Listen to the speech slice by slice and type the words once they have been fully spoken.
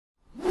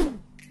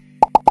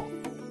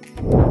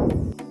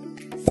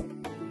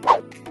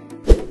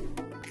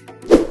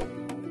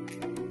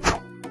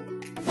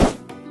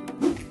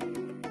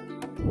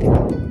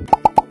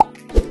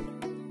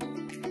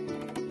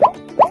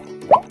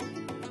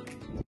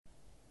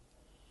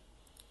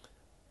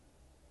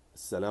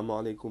Assalamu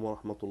alaikum wa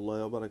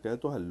rahmatullahi wa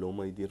barakatuh. Hello,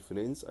 my dear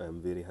friends. I am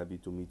very happy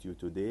to meet you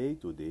today.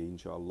 Today,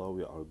 inshallah,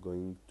 we are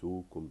going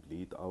to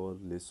complete our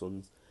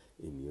lessons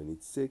in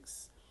Unit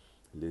 6,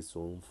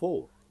 Lesson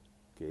 4.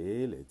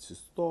 Okay, let's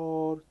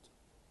start.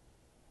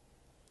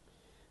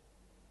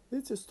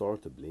 Let's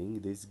start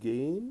playing this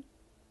game.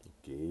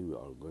 Okay, we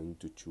are going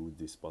to choose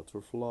this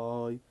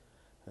butterfly.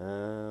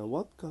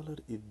 What color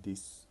is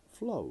this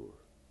flower?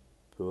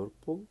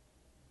 Purple,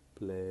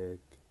 black.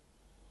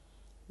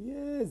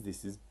 Yes,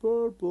 this is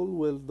purple.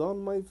 Well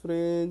done, my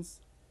friends.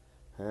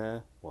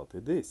 What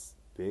is this?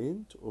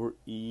 Paint or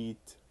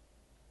eat?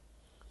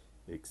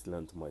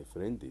 Excellent, my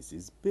friend. This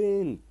is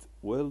paint.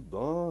 Well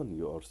done.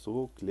 You are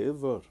so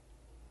clever.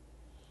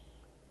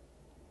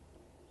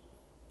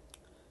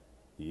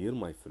 Here,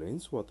 my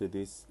friends, what is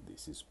this?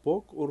 This is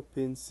book or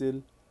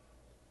pencil?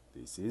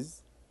 This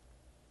is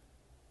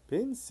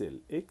pencil.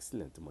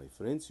 Excellent, my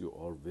friends. You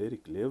are very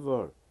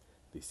clever.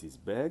 This is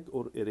bag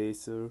or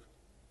eraser?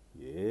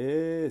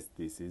 Yes,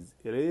 this is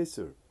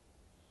eraser.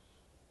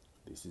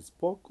 This is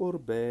book or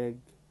bag?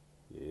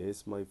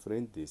 Yes, my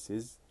friend, this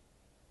is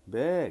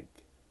bag.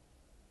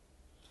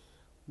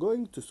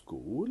 Going to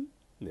school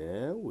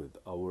now with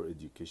our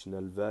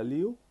educational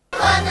value.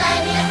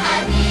 وطني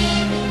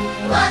حبيبي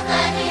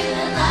وطني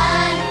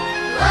الغالي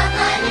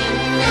وطني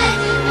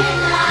النجم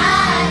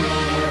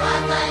العالي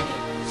وطني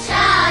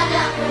شعل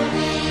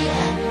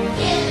حرية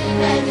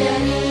كلمة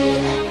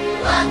جريئة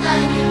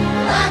وطني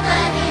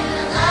وطني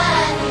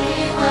الغالي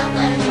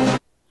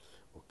وطني.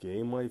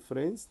 Okay, my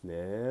friends,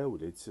 now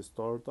let's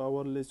start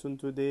our lesson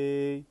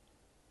today.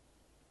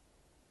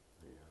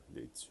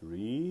 Let's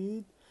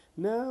read.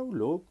 Now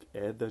look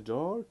at the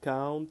jar,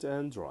 count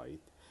and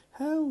write.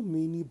 How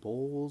many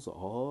balls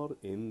are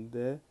in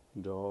the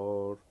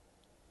jar?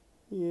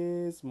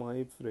 Yes,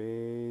 my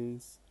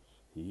friends.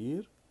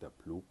 Here, the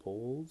blue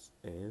balls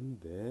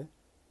and the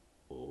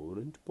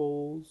orange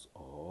balls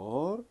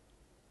are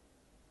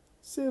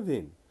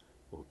 7.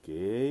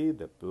 Okay,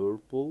 the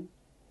purple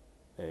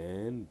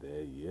and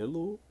the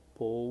yellow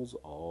balls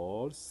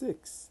are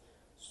 6.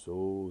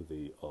 So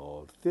they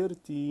are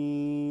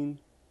 13.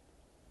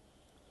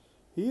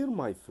 Here,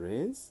 my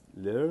friends,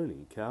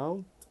 learning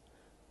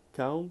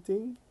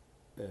counting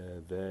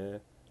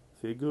the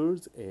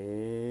figures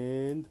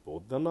and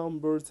put the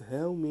numbers.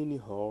 How many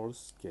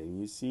horses can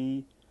you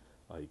see?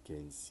 I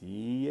can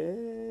see,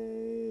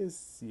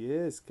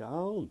 yes,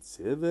 count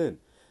 7.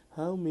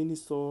 How many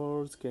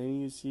stars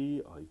can you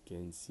see? I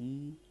can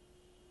see,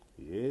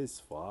 yes,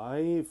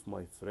 5,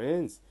 my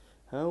friends.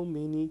 How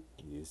many,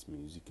 yes,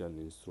 musical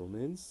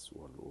instruments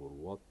or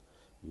what?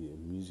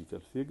 Musical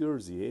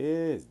figures,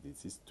 yes,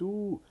 this is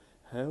 2.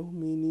 How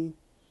many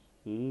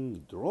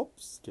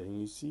drops can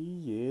you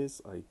see?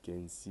 Yes, I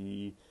can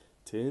see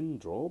 10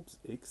 drops.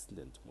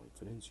 Excellent, my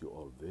friends, you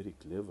are very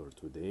clever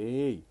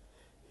today.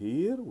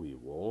 Here we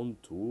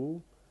want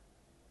to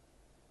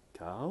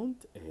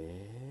count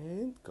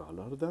and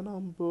color the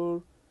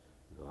number.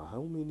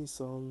 How many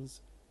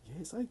suns?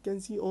 Yes, I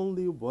can see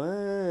only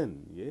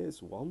 1.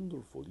 Yes,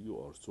 wonderful, you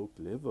are so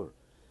clever.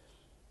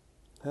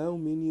 How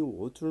many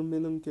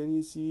watermelon can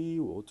you see?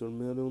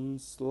 Watermelon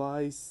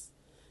slice.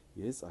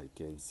 Yes, I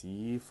can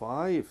see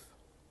 5.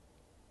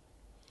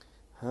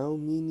 How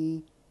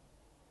many?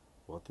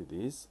 What it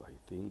is? I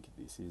think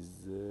this is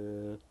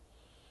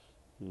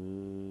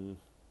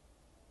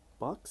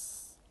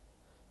bucks.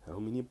 How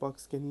many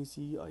bucks can you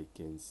see? I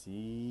can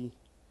see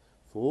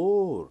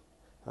 4.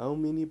 How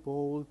many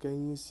balls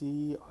can you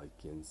see? I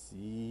can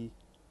see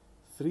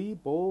 3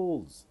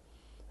 balls.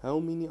 How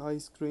many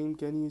ice cream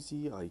can you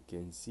see? I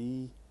can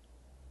see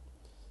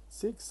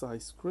 6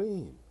 ice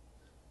cream.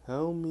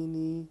 How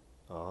many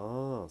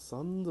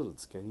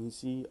sandals can you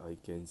see? I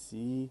can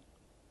see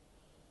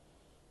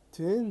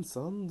 10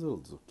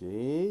 sandals.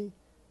 Okay,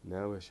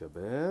 now يا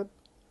شباب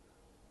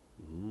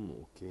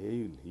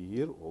okay,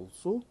 here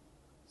also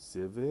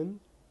 7.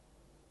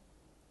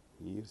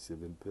 Here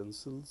 7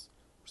 pencils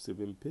or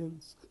 7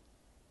 pens.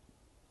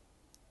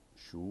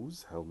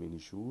 Shoes, how many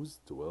shoes?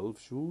 12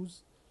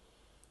 shoes.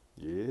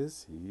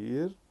 Yes,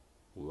 here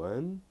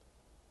 1.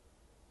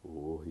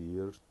 Oh,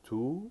 here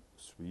 2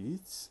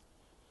 sweets.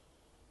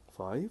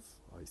 5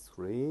 ice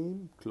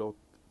cream. Clock,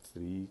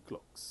 3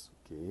 clocks.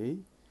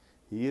 Okay,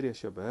 here يا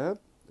شباب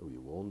we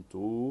want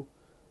to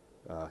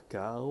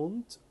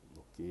count.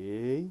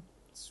 Okay,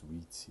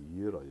 sweets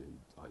here.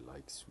 I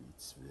like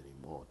sweets very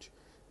much.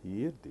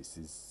 Here this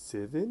is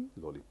 7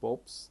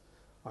 lollipops.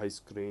 Ice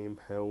cream,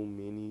 how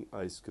many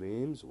ice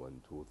creams?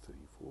 1 2 3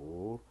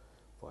 4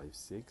 5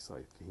 6,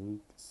 I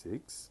think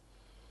 6.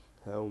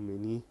 How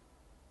many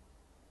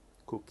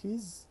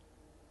cookies?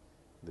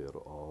 There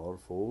are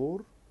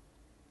 4.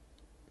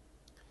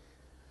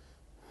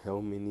 How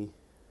many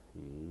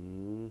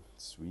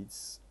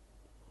sweets?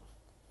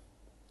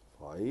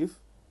 5.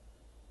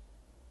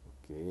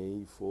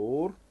 Okay,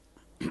 4.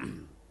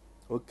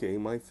 Okay,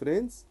 my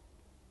friends,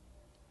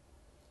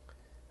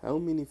 how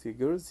many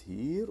figures?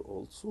 Here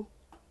also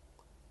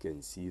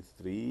can see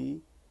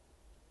 3.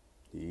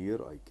 Here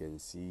I can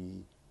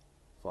see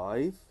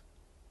 5.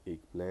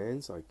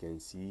 Eggplants, I can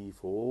see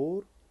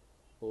 4.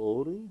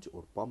 Orange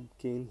or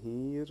pumpkin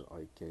here,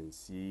 I can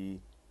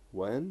see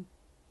 1.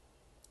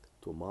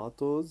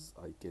 Tomatoes,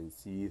 I can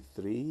see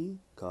 3.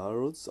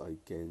 Carrots, I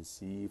can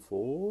see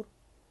 4.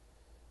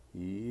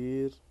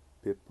 Here,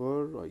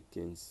 pepper, I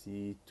can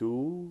see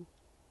 2.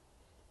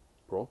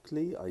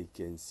 Broccoli, I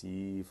can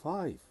see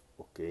 5.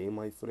 Okay,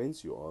 my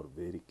friends, you are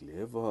very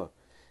clever.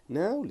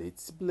 Now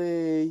let's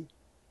play.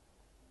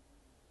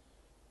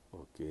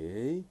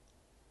 Okay,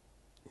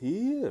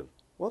 here,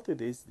 what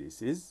it is?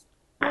 This is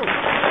book.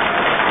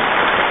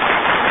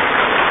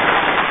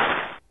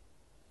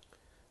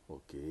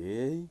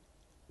 Okay.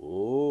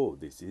 Oh,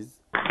 this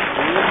is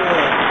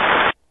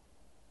ruler.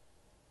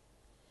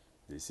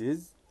 This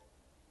is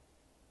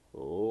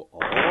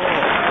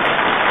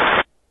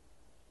art.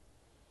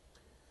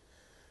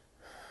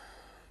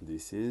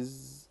 This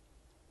is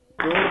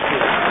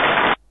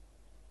purple.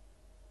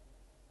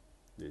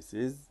 This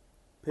is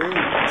paint.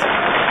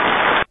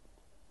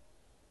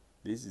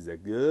 This is a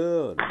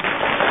girl.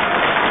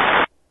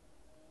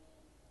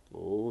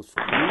 Oh,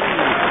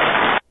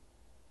 school.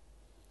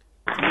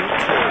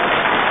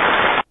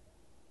 Teacher.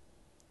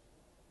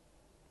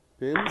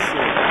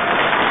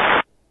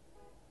 Pencil.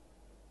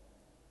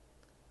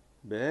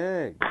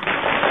 Bag.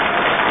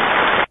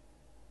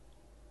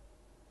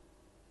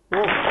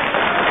 Book.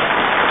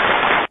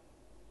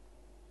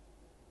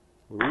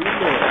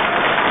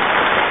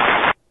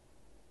 Ruler.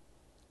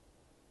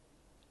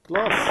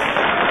 Class.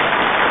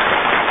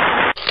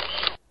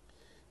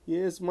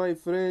 Yes, my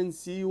friends,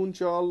 see you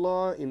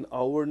inshallah in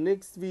our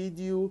next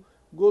video.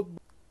 Goodbye.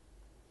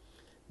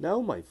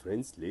 Now, my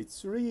friends,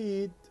 let's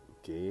read.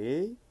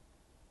 Okay.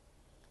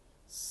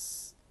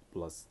 S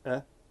plus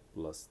a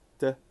plus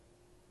t.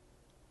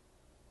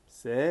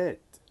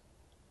 Set.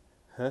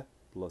 H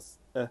plus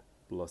a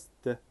plus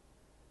t.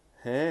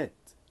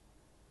 Hat.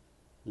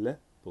 L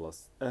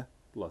plus a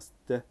plus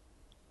t.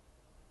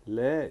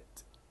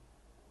 Let.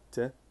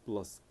 T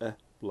plus a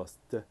plus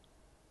t.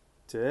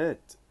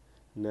 Tat.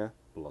 N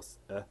plus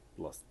a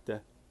plus t.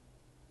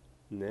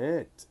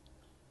 Net.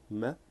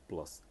 M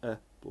plus a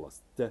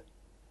plus t.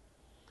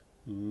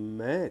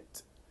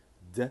 Mat.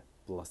 D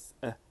plus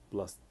a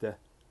plus t.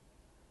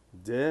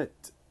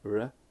 Dat.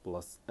 R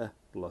plus a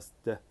plus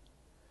t.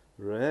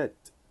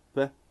 Rat.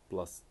 P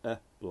plus a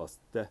plus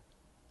t.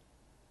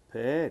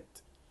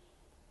 Pat.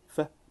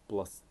 F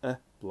plus a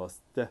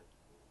plus t.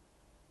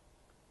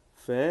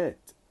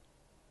 Fat.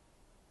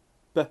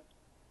 P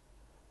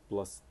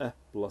plus a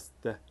plus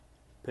t.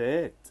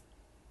 Pat.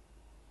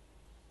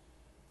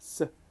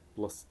 S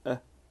plus a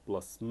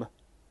plus m.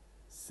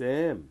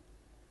 Sam.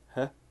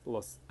 H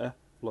plus a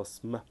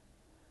plus m.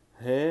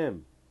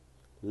 Ham.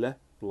 L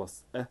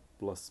plus a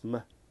plus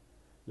m.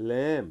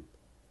 Lamb.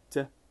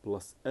 T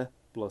plus a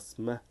plus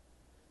m.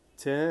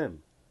 Tam.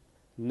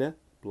 N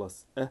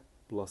plus a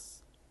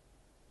plus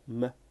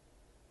m.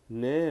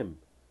 Nam.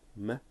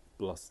 M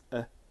plus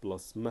a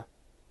plus m.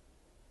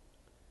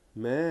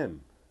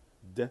 Mam.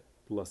 D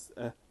plus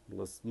a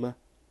plus m.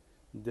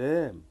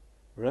 Dam.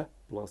 R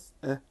plus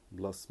a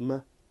plus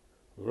m.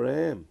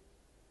 Ram.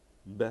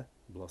 B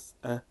plus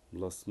a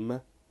plus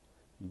m.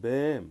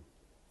 Bam.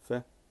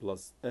 F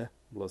plus a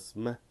plus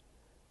m.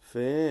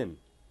 Fam.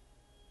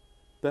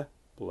 P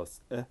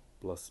plus a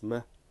plus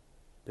m.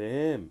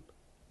 Pam.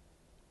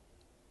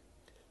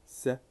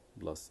 S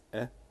plus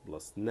a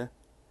plus n.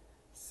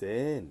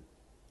 San.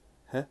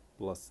 H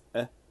plus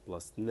a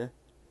plus n.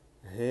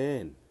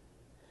 Han.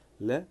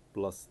 L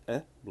plus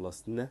a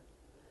plus n.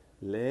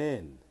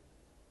 Lan.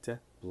 T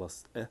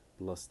plus a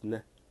plus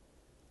n.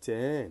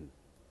 Tan.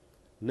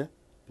 N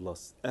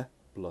plus a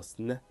plus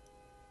n.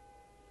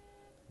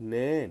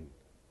 Nan.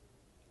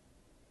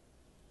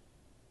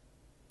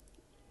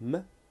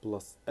 M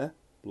plus a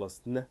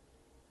plus n.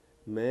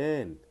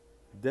 Man.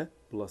 D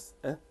plus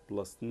a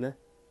plus n.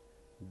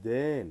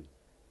 Dan.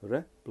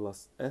 R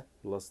plus a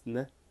plus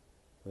n.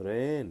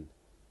 Ran.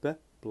 P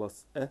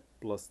plus a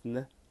plus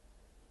n.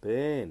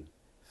 Pan.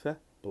 F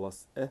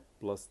plus a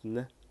plus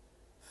n.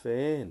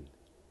 Fan.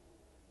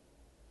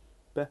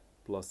 P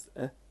plus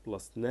a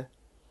plus n.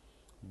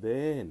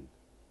 Ban.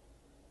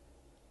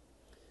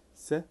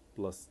 S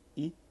plus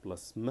I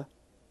plus m.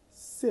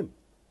 Sim.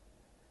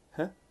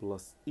 H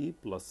plus I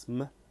plus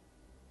m.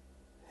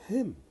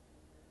 Him.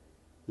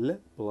 L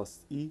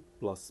plus I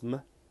plus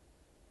m.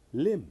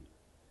 Lim.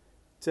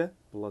 T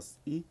plus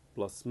I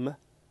plus m.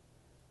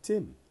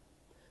 Tim.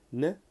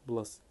 N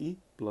plus I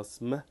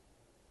plus m.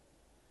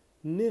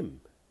 Nim.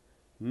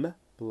 M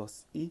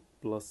plus I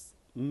plus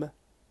m.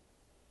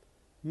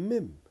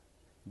 Mim.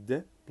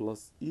 D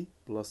plus I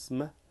plus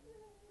m.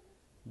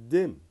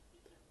 Dim.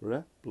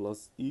 R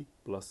plus I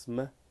plus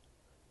m.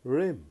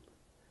 Rim.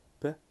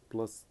 P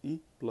plus I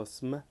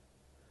plus m.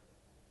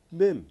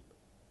 Bim.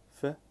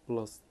 F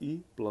plus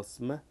I plus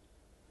m.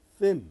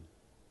 Fim.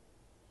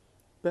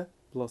 P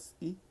plus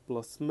I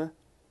plus m.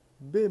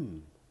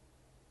 Bim.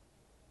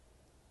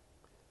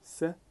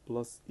 S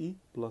plus I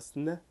plus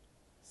n.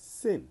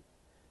 Sin.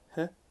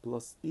 H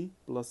plus I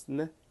plus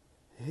n.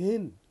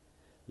 Hin.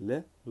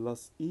 L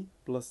plus I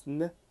plus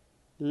n.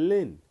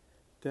 لن.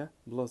 ت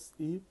بلس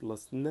إي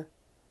بلس ن.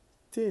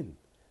 تن.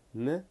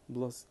 ن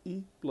بلس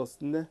إي بلس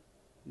ن.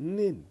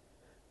 نن.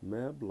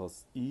 ما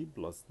بلس إي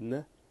بلس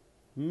ن.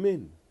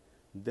 من.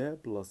 د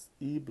بلس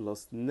إي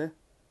بلس ن.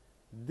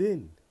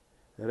 دن.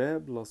 ر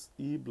بلس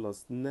إي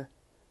بلس ن.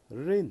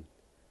 رن.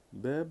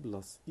 ب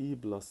بلس إي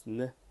بلس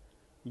ن.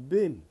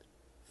 بن.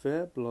 ف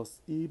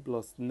بلس إي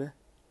بلس ن.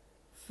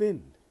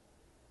 فن.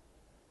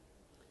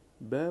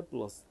 ب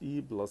بلس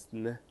إي بلس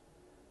ن.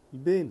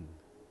 بن.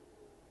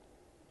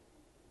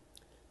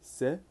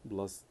 س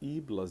بلس إي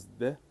بلس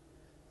د.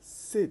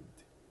 سد.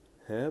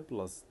 ه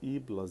بلس إي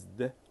بلس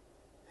د.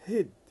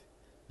 هد.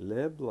 ل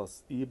بلس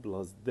إي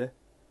بلس د.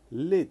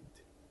 لد.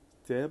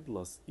 ت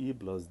بلس إي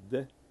بلس د.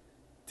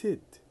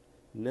 تد.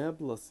 ن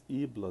بلس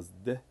إي بلس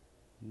د.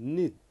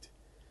 ند.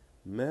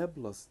 ما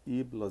بلس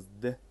إي بلس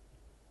د.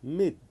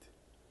 مد.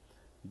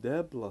 د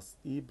بلس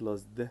إي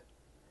بلس د.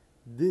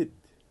 دد.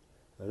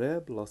 ر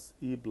بلس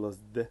إي بلس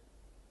د.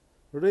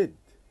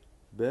 رد.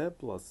 ب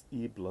بلس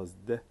إي بلس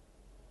د.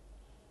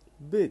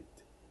 بد.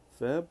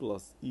 ف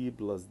بلس إي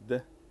بلس د.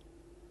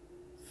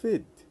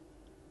 فد.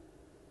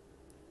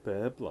 ب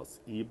بلس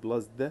إي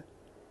بلس د.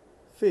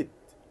 فد.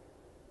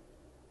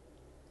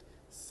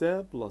 س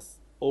بلس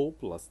أو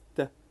بلس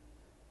ت.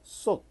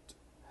 صت.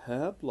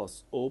 ه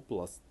بلس أو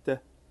بلس ت.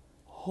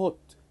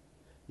 هوت.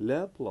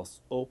 ل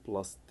بلس أو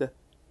بلس ت.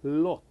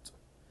 لوت.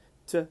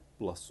 ت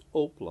بلس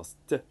أو بلس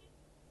ت.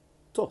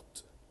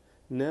 توت.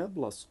 ن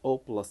بلس أو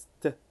بلس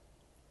ت.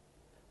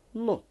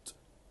 نوت.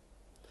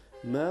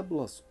 ما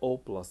بلس أو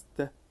بلس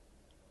ت.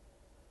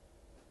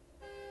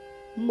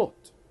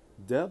 موت.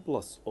 د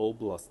بلس أو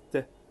بلس ت.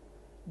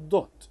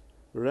 دوت.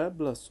 ر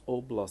بلس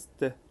أو بلس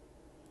ت.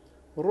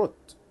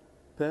 روت.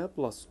 ب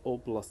بلس أو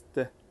بلس ت.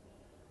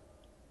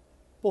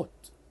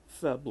 بوت.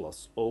 ف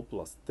بلس أو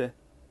بلس ت.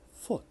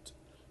 فوت.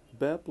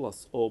 ب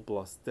بلس أو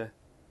بلس ت.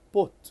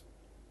 بوت.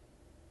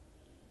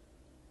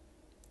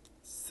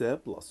 س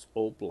بلس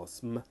أو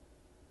بلس م.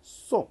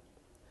 صم.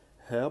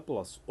 ه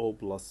بلس أو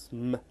بلس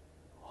م.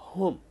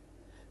 هم.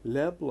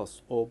 ل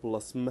بلس أو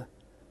بلس م.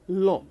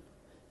 لم.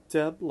 ت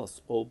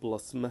بلس أو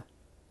بلس م.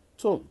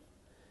 تم.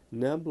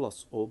 ن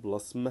بلس أو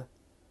بلس م.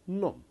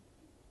 نم.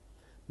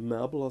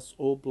 ما بلس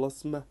أو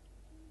بلس م.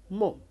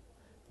 مم.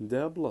 د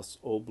بلس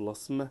أو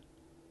بلس م.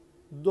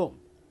 دم.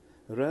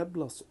 ر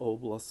بلس أو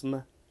بلس م.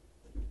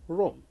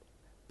 رم.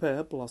 ب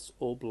بلس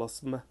أو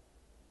بلس م.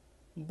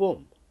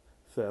 بوم.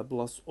 ف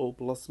بلس أو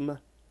بلس م.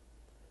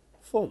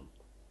 فم.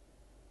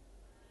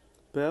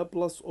 ب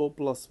بلس أو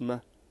بلس م.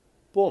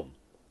 بوم.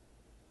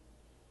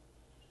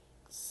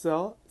 س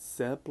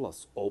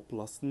بلس أو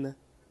بلس ن.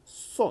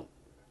 صن.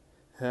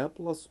 ه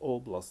بلس أو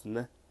بلس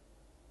ن.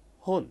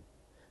 هن.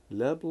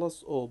 ل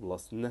بلس أو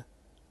بلس ن.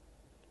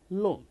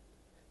 لن.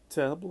 ت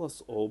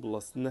بلس أو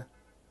بلس ن.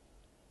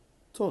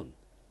 تن.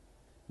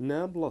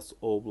 ن بلس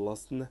أو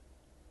بلس ن.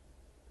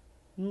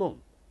 نن.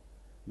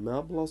 ما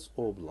بلس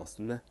أو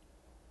بلس ن.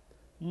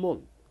 من.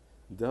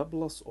 د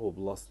بلس أو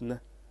بلس ن.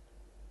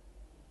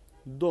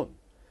 دن.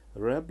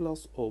 ر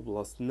بلس أو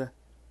بلس ن.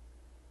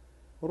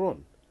 رن.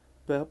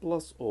 ب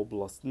بلس أو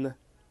بلس ن.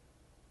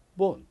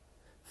 بن.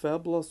 ف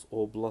بلس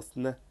أو بلس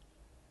ن.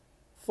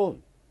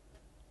 فن.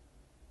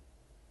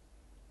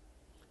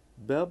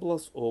 ب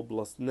بلس أو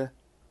بلس ن.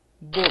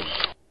 بن.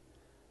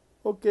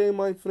 Okay,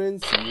 my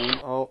friends, see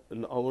you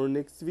in our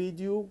next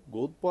video.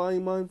 Goodbye,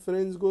 my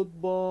friends.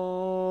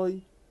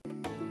 Goodbye.